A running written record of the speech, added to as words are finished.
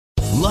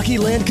Lucky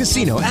Land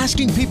Casino,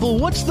 asking people,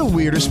 what's the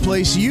weirdest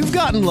place you've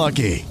gotten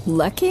lucky?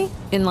 Lucky?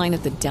 In line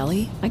at the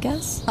deli, I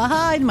guess?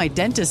 Aha, in my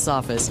dentist's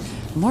office.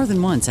 More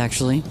than once,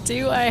 actually.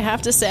 Do I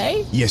have to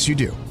say? Yes, you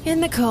do. In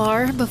the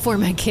car before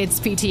my kids'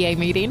 PTA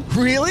meeting.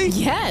 Really?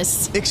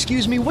 Yes.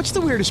 Excuse me, what's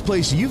the weirdest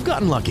place you've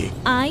gotten lucky?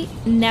 I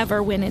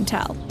never win and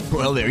tell.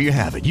 Well, there you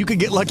have it. You can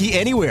get lucky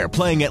anywhere,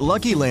 playing at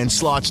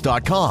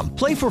LuckyLandSlots.com.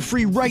 Play for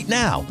free right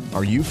now.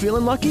 Are you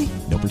feeling lucky?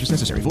 No purchase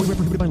necessary. Void where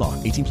prohibited by law.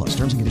 18 plus.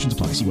 Terms and conditions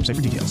apply. See website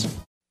for details.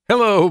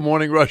 Hello,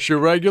 Morning Rush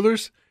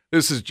regulars.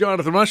 This is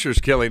Jonathan Rushers,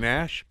 Kelly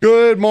Nash.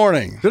 Good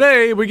morning.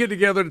 Today, we get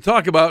together to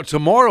talk about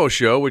tomorrow's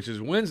show, which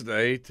is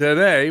Wednesday,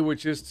 today,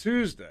 which is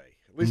Tuesday.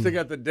 At least I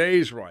got the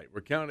days right.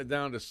 We're counting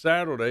down to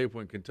Saturday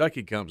when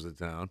Kentucky comes to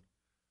town.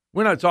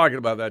 We're not talking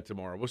about that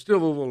tomorrow. We're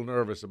still a little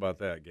nervous about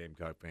that,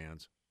 Gamecock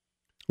fans.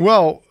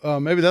 Well,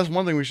 maybe that's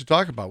one thing we should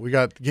talk about. We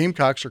got the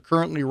Gamecocks are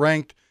currently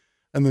ranked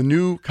in the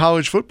new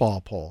college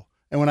football poll.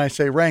 And when I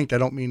say ranked, I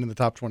don't mean in the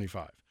top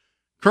 25.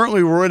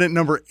 Currently, we're in at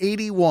number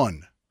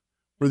 81.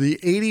 We're the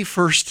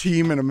 81st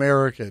team in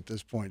America at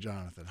this point,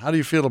 Jonathan. How do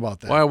you feel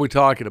about that? Why are we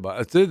talking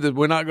about it?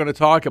 We're not going to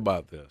talk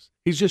about this.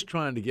 He's just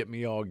trying to get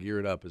me all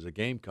geared up as a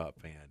Gamecock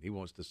fan. He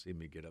wants to see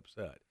me get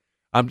upset.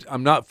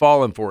 I'm not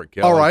falling for it,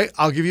 Kelly. All right,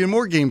 I'll give you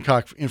more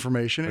Gamecock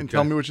information and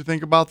tell me what you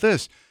think about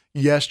this.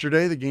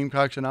 Yesterday, the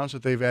Gamecocks announced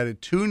that they've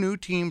added 2 new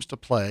teams to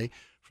play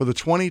for the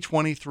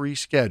 2023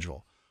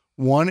 schedule.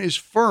 One is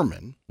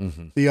Furman.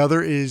 Mm-hmm. The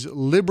other is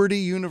Liberty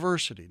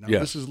University. Now,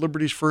 This is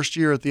Liberty's first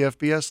year at the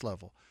FBS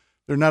level.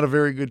 They're not a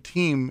very good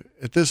team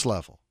at this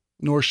level,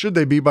 nor should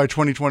they be by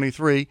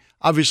 2023.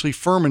 Obviously,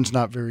 Furman's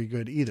not very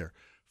good either.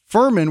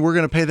 Furman, we're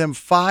going to pay them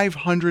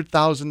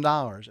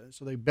 $500,000,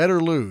 so they better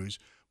lose.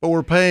 But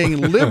we're paying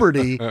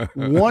Liberty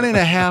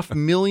 $1.5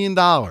 million.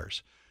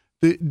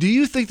 Do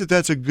you think that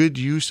that's a good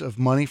use of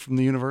money from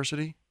the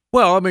university?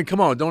 Well, I mean, come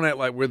on, don't act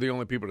like we're the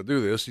only people to do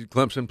this.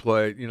 Clemson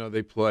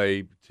they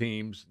play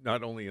teams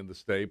not only in the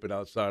state but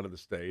outside of the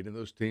state, and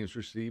those teams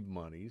receive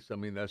monies. I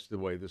mean, that's the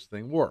way this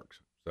thing works.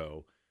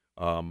 So,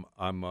 I'm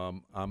a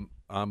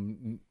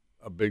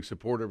big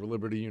supporter of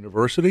Liberty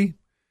University,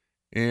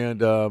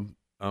 and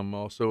I'm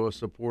also a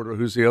supporter.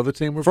 Who's the other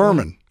team?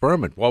 Furman.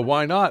 Furman. Well,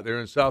 why not?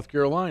 They're in South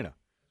Carolina.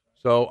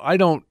 So I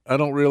don't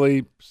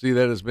really see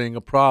that as being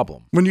a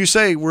problem. When you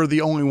say we're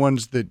the only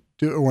ones that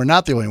do, or we're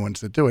not the only ones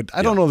that do it,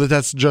 I don't know that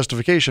that's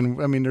justification.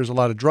 I mean, there's a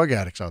lot of drug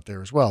addicts out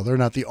there as well. They're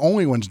not the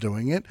only ones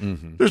doing it.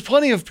 Mm-hmm. There's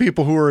plenty of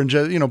people who are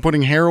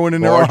putting heroin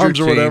in their arms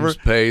or whatever.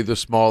 Teams pay the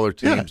smaller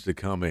teams to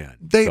come in.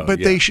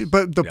 They should.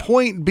 But the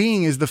point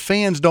being is the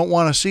fans don't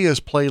want to see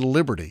us play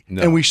Liberty,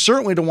 and we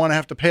certainly don't want to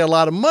have to pay a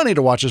lot of money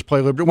to watch us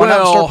play Liberty. Why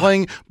not start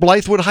playing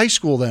Blythewood High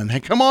School then?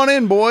 Hey, come on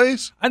in,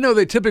 boys. I know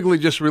they typically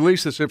just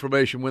release this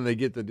information when they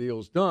get the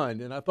deals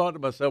done, and I thought to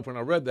myself when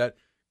I read that,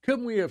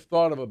 couldn't we have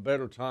thought of a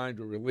better time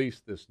to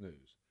release this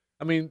news?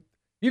 I mean,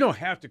 you don't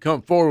have to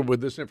come forward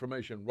with this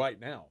information right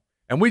now.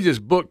 And we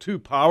just booked 2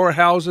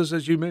 powerhouses,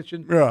 as you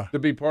mentioned, to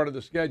be part of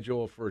the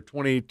schedule for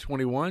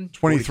 2021?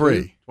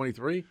 23.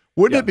 23?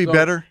 Wouldn't it be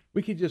better?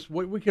 We could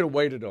have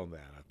waited on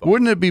that, I thought.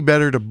 Wouldn't it be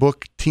better to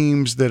book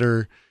teams that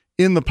are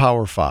in the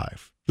Power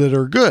 5, that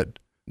are good?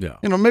 Yeah.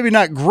 Maybe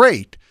not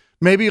great.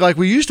 Maybe like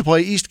we used to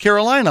play East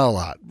Carolina a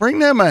lot. Bring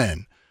them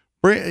in.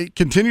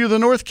 Continue the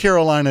North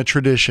Carolina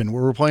tradition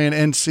where we're playing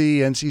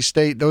NC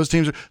State. Those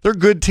teams, they're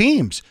good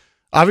teams.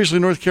 Obviously,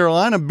 North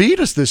Carolina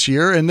beat us this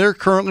year, and they're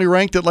currently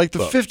ranked at like the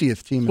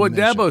 50th team. What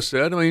Dabo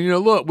said. I mean,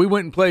 look, we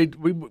went and played.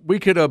 We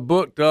could have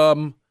booked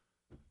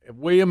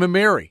William and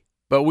Mary,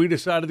 but we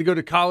decided to go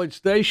to College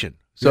Station.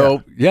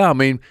 So I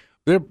mean,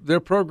 their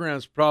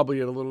program's probably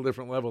at a little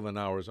different level than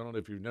ours. I don't know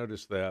if you've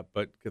noticed that,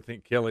 but I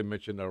think Kelly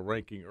mentioned our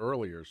ranking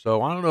earlier.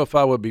 So I don't know if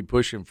I would be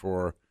pushing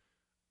for.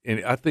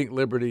 And I think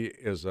Liberty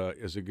is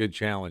a good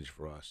challenge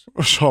for us.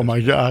 Oh, my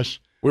gosh.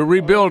 We're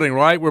rebuilding,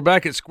 right? We're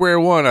back at square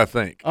one, I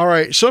think. All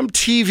right. Some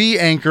TV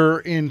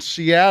anchor in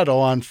Seattle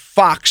on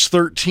Fox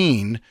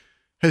 13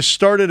 has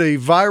started a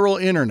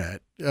viral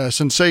internet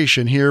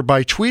sensation here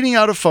by tweeting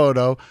out a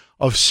photo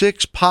of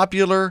 6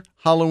 popular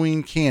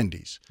Halloween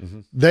candies. Mm-hmm.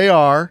 They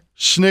are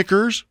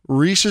Snickers,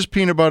 Reese's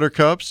Peanut Butter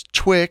Cups,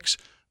 Twix,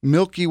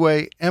 Milky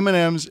Way,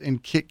 M&Ms,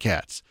 and Kit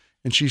Kats.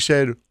 And she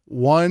said,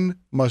 one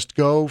must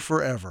go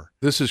forever.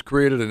 This has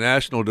created a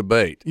national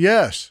debate.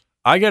 Yes.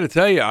 I got to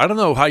tell you, I don't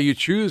know how you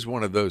choose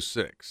one of those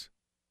 6.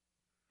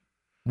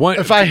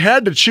 If I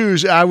had to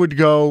choose, I would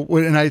go,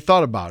 and I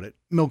thought about it,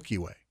 Milky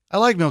Way. I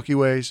like Milky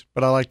Ways,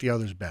 but I like the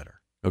others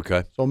better.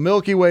 Okay. So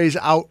Milky Way's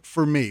out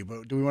for me.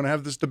 But do we want to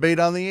have this debate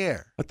on the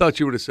air? I thought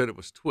you would have said it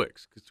was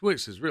Twix, because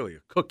Twix is really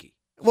a cookie.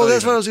 Well,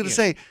 that's what I was going to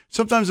say.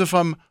 Sometimes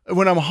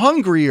when I'm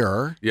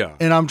hungrier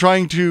and I'm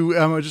trying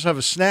to just have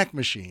a snack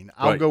machine,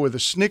 I'll go with a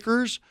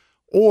Snickers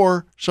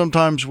or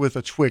sometimes with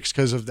a Twix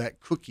because of that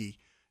cookie.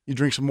 You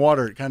drink some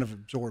water, it kind of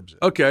absorbs it.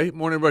 Okay,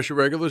 Morning Rush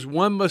regulars,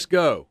 one must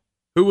go.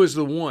 Who is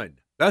the one?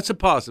 That's a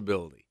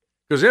possibility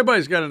because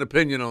everybody's got an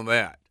opinion on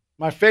that.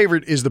 My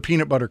favorite is the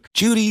peanut butter.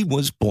 Judy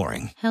was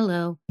boring.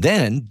 Hello.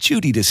 Then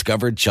Judy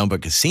discovered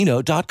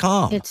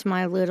ChumbaCasino.com. It's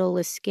my little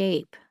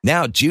escape.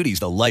 Now Judy's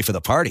the life of the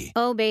party.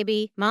 Oh,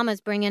 baby, mama's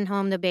bringing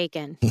home the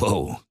bacon.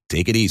 Whoa,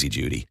 take it easy,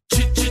 Judy.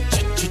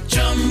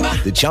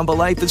 The Chumba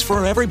life is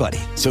for everybody.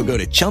 So go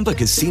to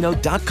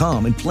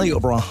ChumbaCasino.com and play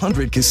over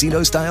 100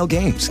 casino-style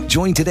games.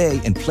 Join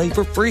today and play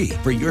for free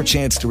for your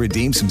chance to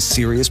redeem some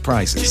serious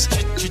prizes.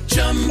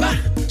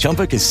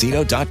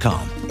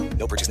 ChumbaCasino.com.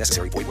 No purchase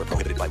necessary. Void where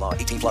prohibited by law.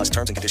 18 plus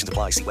terms and conditions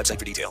apply. See website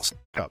for details.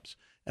 Cups.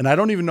 And I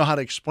don't even know how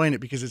to explain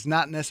it because it's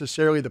not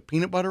necessarily the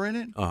peanut butter in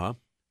it. Uh-huh.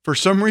 For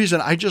some reason,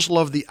 I just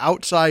love the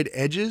outside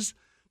edges.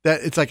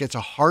 That it's like it's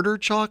a harder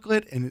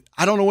chocolate, and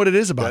I don't know what it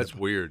is about it. That's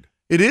weird.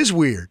 It is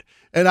weird.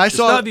 And It's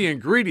not the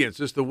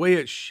ingredients. It's the way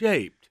it's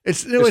shaped.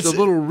 It's the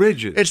little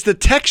ridges. It's the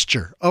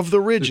texture of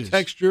the ridges. The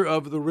texture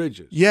of the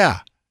ridges.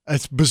 Yeah.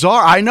 It's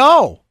bizarre. I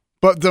know.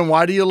 But then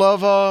why do you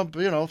love,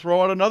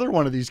 throw out another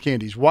one of these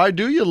candies? Why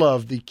do you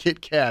love the Kit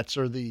Kats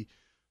or the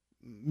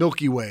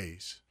Milky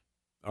Ways?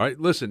 All right,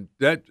 listen,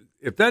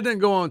 if that doesn't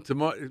go on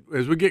tomorrow,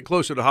 as we get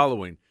closer to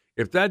Halloween,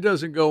 if that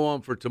doesn't go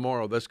on for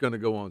tomorrow, that's going to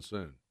go on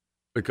soon.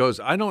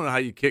 Because I don't know how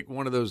you kick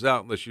one of those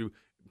out unless you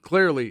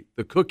clearly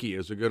the cookie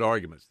is a good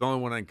argument. It's the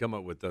only one I can come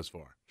up with thus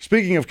far.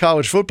 Speaking of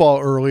college football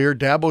earlier,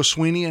 Dabo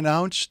Sweeney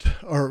announced,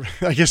 or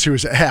I guess he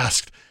was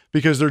asked,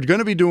 because they're going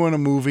to be doing a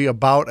movie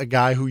about a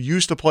guy who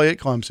used to play at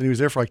Clemson. He was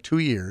there for like 2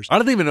 years. I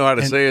don't even know how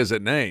to say his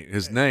name.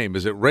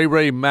 Is it Ray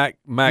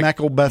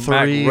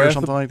McElbethary or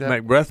something like that?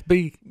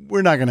 McBrethby?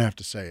 We're not going to have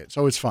to say it,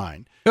 so it's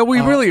fine. No,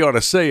 we really ought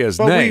to say his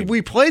name.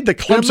 We played the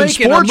Clemson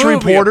sports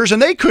reporters,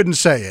 and they couldn't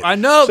say it. I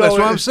know. So that's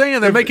what I'm saying.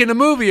 They're making a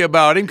movie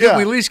about him. Couldn't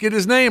we at least get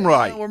his name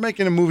right? We're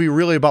making a movie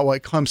really about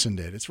what Clemson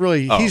did. It's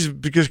really he's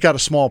got a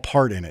small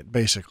part in it,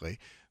 basically.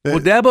 Well,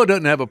 Dabo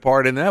doesn't have a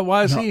part in that.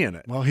 Why is he in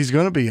it? Well, he's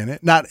going to be in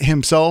it. Not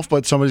himself,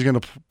 but somebody's going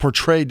to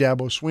portray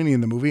Dabo Sweeney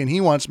in the movie, and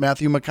he wants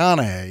Matthew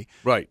McConaughey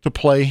to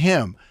play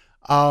him,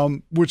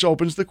 which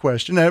opens the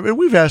question. And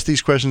we've asked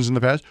these questions in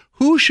the past.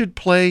 Who should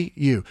play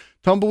you?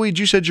 Tumbleweed,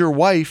 you said your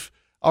wife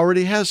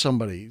already has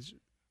somebody.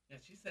 Yeah,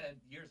 she said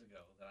years ago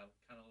that I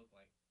kind of look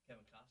like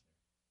Kevin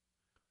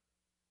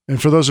Costner.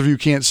 And for those of you who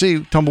can't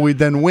see, Tumbleweed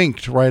then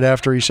winked right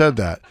after he said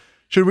that.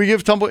 Should we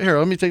give Tumbleweed? Here,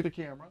 let me take the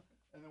camera.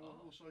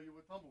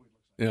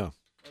 Yeah.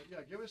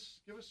 Give us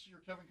your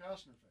Kevin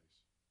Costner face.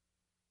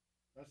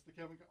 That's the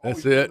Kevin.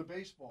 That's it. The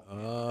baseball.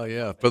 Oh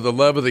yeah, For the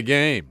Love of the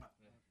Game.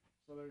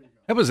 So there you go.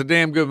 That was a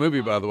damn good movie,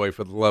 by the way.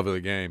 For the Love of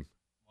the Game.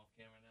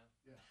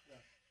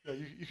 Yeah,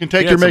 you can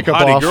take your makeup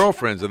off. Hottie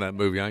girlfriends in that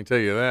movie. I can tell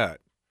you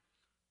that.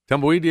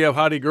 Tumbleweed, do you have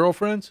hottie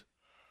girlfriends?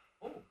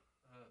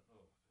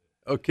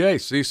 Okay.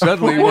 See,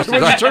 suddenly he wants to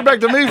turn back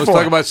to me. Let's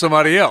talk about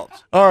somebody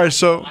else. All right.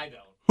 So.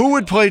 Who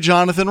would play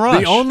Jonathan Rush?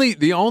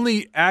 The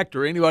only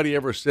actor anybody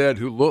ever said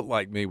who looked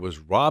like me was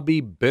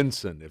Robbie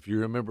Benson, if you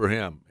remember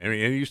him. And he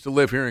used to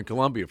live here in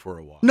Columbia for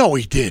a while. No,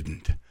 he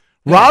didn't.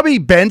 Yeah. Robbie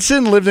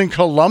Benson lived in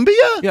Columbia?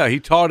 Yeah,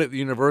 he taught at the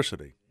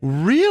university.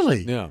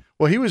 Really? Yeah.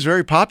 Well, he was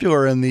very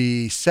popular in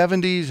the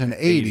 70s and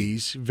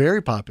 80s,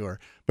 very popular.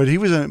 But he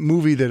was in a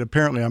movie that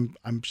apparently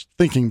I'm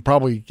thinking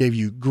probably gave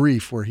you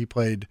grief, where he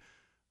played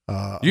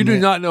you do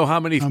not know how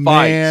many fights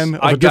man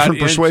of I a different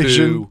got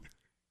persuasion. Into.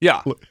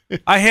 Yeah.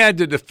 I had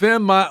to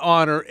defend my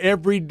honor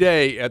every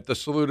day at the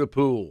Saluda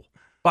pool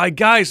by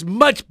guys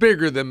much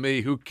bigger than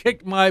me who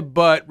kicked my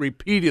butt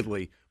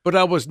repeatedly, but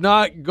I was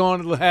not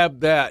going to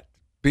have that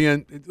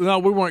being – no,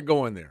 we weren't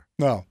going there.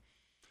 No.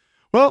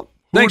 Well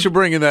 – Thanks for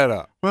bringing that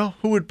up. Well,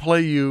 who would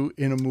play you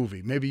in a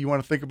movie? Maybe you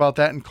want to think about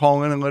that and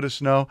call in and let us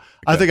know.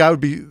 Okay.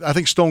 I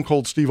think Stone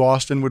Cold Steve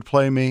Austin would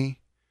play me.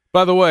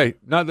 By the way,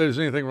 not that there's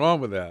anything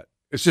wrong with that.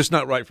 It's just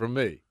not right for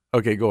me.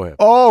 Okay, go ahead.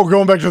 Oh,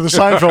 going back to the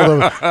Seinfeld.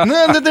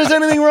 Not that there's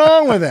anything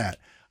wrong with that.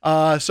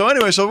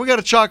 So we got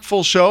a chock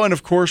full show, and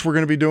of course we're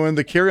going to be doing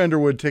the Carrie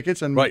Underwood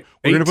tickets, and we're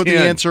going to put the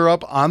answer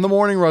up on the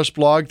Morning Rush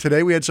blog.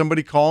 Today we had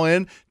somebody call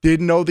in,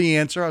 didn't know the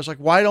answer. I was like,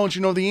 why don't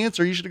you know the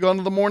answer? You should have gone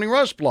to the Morning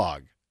Rush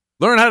blog.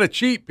 Learn how to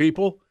cheat,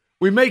 people.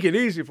 We make it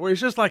easy for you.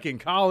 It's just like in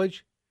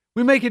college.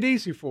 We make it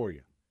easy for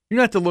you. You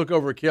don't have to look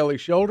over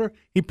Kelly's shoulder.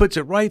 He puts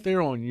it right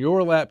there on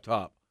your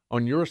laptop,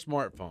 on your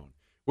smartphone,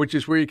 which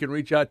is where you can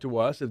reach out to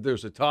us if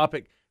there's a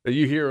topic that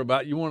you hear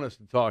about, you want us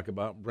to talk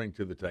about and bring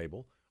to the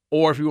table.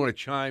 Or if you want to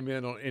chime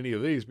in on any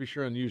of these, be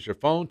sure and use your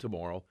phone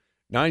tomorrow,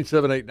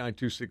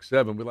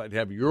 978-9267. We'd like to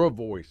have your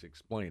voice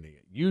explaining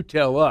it. You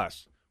tell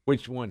us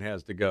which one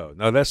has to go.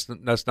 No, that's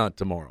not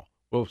tomorrow.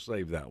 We'll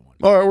save that one.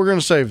 All right, we're going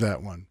to save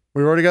that one.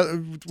 We already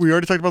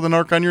talked about the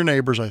narc on your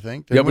neighbors, I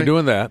think. Yeah, we're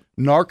doing that.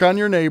 Narc on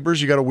your neighbors.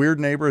 You got a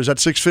weird neighbor. Is that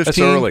 6:15? That's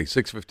early,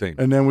 6:15.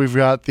 And then we've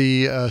got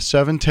the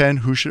 7:10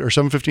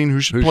 7:15 who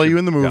should play you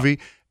in the movie.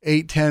 Yeah.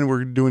 8:10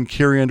 we're doing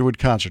Carrie Underwood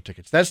concert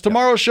tickets. That's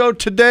tomorrow's show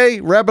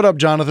today. Wrap it up,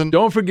 Jonathan.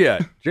 Don't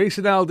forget,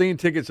 Jason Aldean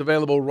tickets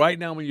available right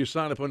now when you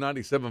sign up on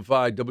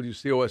 97.5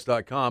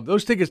 WCOS.com.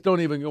 Those tickets don't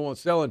even go on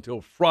sale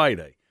until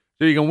Friday.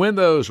 So you can win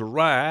those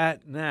right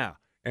now.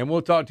 And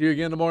we'll talk to you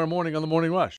again tomorrow morning on The Morning Rush.